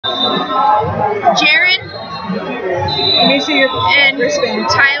Jaron. Let me see your and wristband.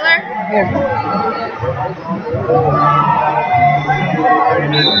 Tyler. Here.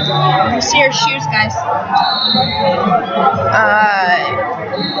 Let me see your shoes, guys.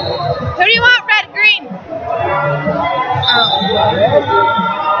 Who do you want? Red, green?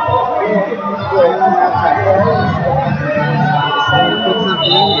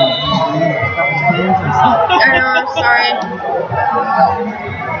 I know, I'm sorry.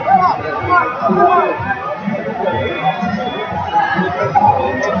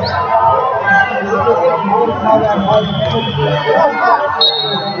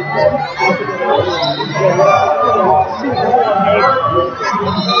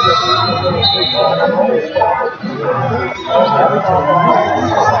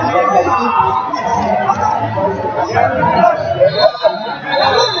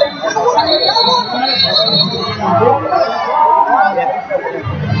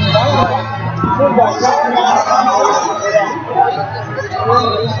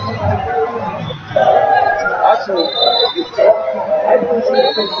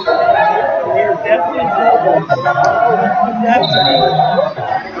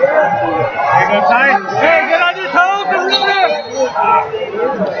 Hey, get on your toes and read it!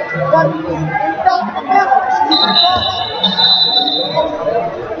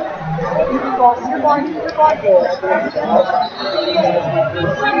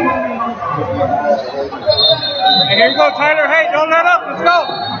 Hey, here you go, Tyler. Hey, don't let up. Let's go.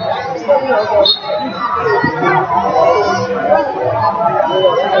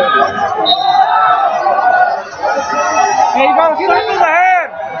 Hey, you gotta circle the head.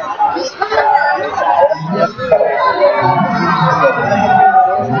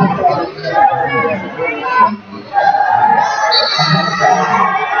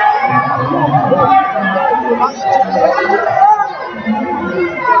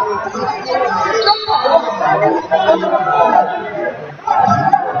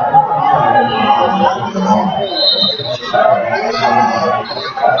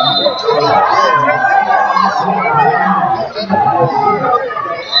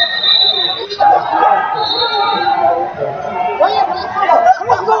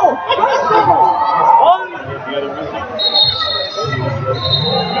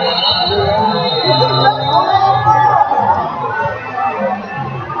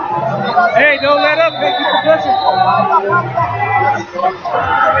 Hey, don't let up. Hey, keep it pushing.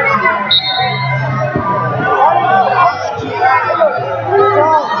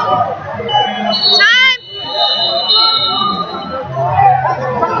 Time!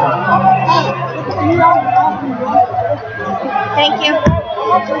 Thank you.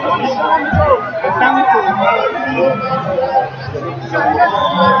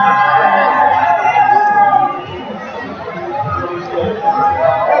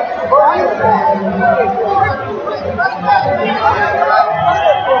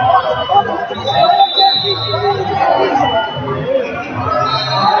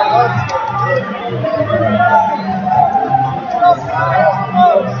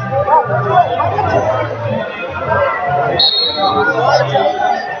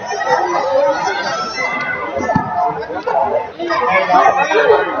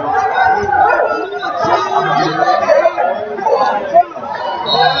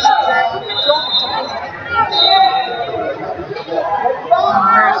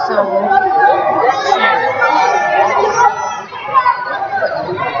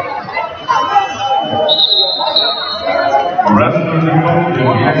 Wrestlers and coaches, we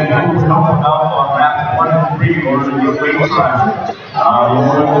have to come out on map 1 and 3 order your weight time.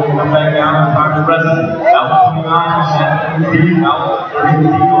 You'll want to come back down and time to wrestle. Out 29 on that 3, out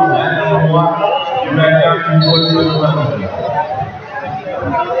 33 on that 1. You're back down to your wrestling.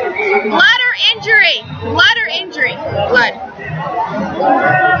 Blood or injury? Blood or injury? Blood.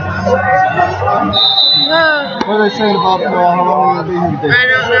 What are they saying about how long we're going to be here today? I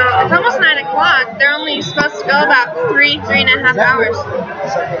don't know. It's almost 9 o'clock. They're only supposed to go about 3.5 hours.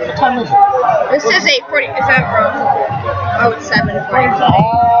 What time is it? This is 8:40. Is that wrong? Oh, it's 7:40.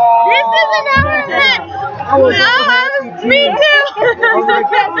 This is an hour and 10. Me too.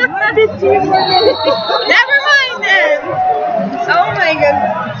 Never mind then. Oh my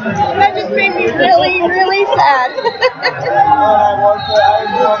goodness. That just made me really, really sad.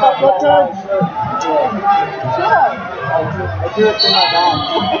 What time? I do it to my dad.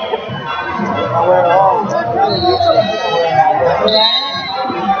 I wear it all.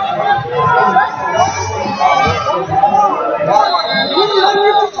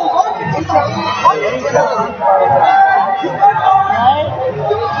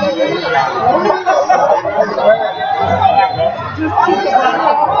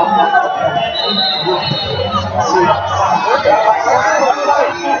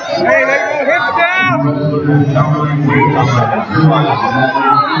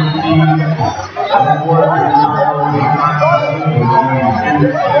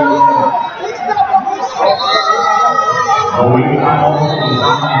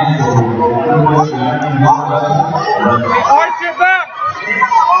 Arch your back.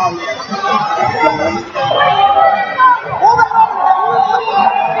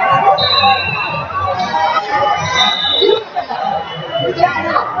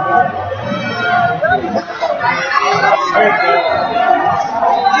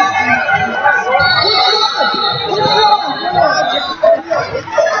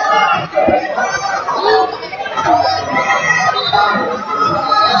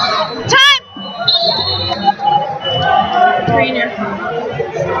 Time! Trainer.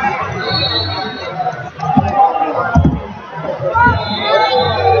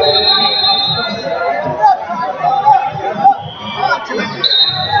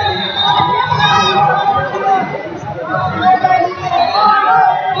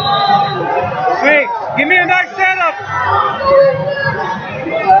 Hey, give me a nice setup.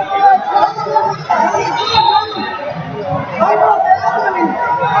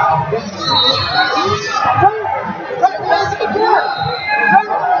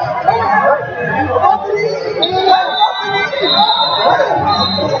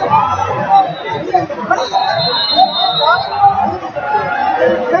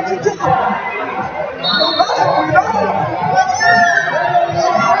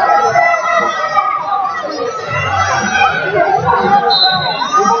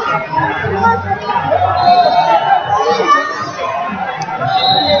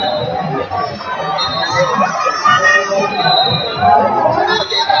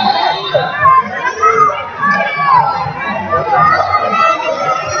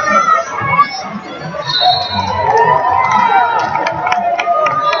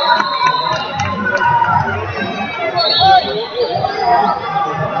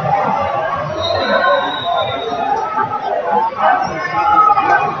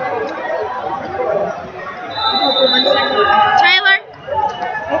 Tyler,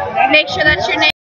 make sure that's your name.